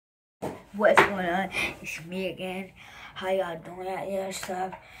What's going on? It's me again. How y'all doing out there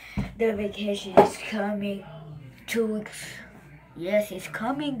stuff? The vacation is coming. 2 weeks. Yes, it's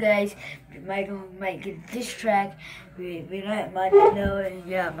coming, guys. We might get this track. We might not know. And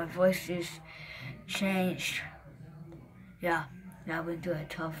yeah, my voice just changed. Yeah, I went through a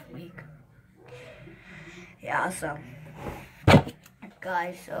tough week. Yeah, so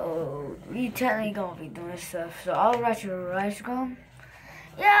guys, so we technically gonna be doing stuff. So I'll write your rice gum.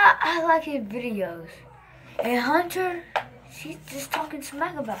 Yeah, I like his videos. And Hunter, she's just talking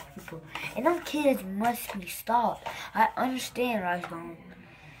smack about people. And them kids must be stopped. I understand, Rice Gum.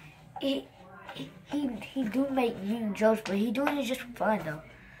 He do make mean jokes, but he doing it just for fun though.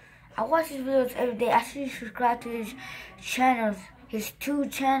 I watch his videos every day. I should subscribe to his channels, his 2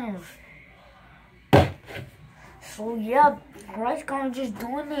 channels. So yeah, Rice Gum just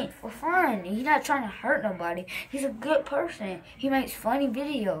doing it for fun. He's not trying to hurt nobody. He's a good person. He makes funny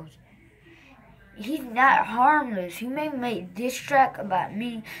videos. He's not harmless. He may make diss track about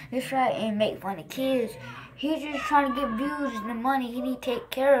me, diss track and make fun of kids. He's just trying to get views and the money. He need to take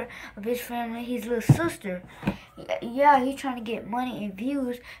care of his family, his little sister. Yeah, he's trying to get money and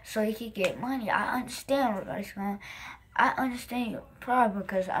views so he can get money. I understand, Rice Gum. I understand your problem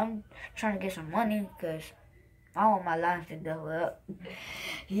because I'm trying to get some money because I want my life to go up.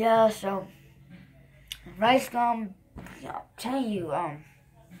 Yeah, so Rice Gum, I'm telling you,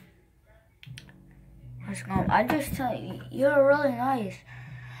 Rice Gum, I just tell you, you're really nice.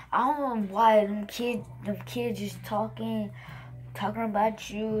 I don't know why them kids just talking about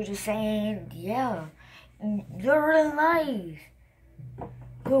you, just saying, yeah, you're really nice.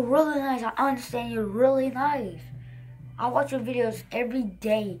 You're really nice. I understand you're really nice. I watch your videos every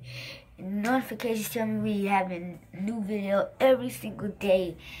day. Notifications tell me we have a new video every single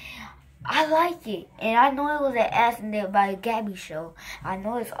day. I like it. And I know it was an accident by Gabby show. I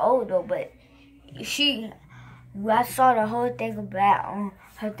know it's old though, but I saw the whole thing about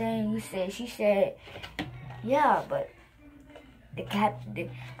her thing. She said, yeah, but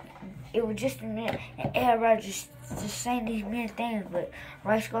it was just a minute, and everybody just saying these mean things. But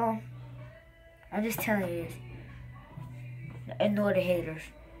Rice Gum, I'm just telling you this. Ignore the haters.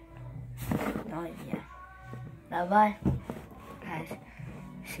 Oh yeah. Bye bye, guys.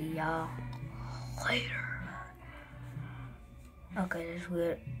 See y'all later. Okay, that's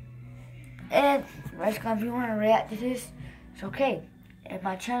weird. And Rice Gum, if you want to react to this, it's okay. And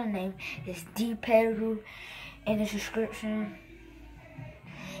my channel name is DPedro in the description.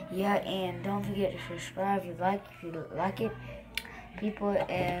 Yeah, and don't forget to subscribe if you like it, people.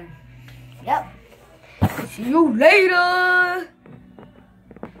 And yep. See you later.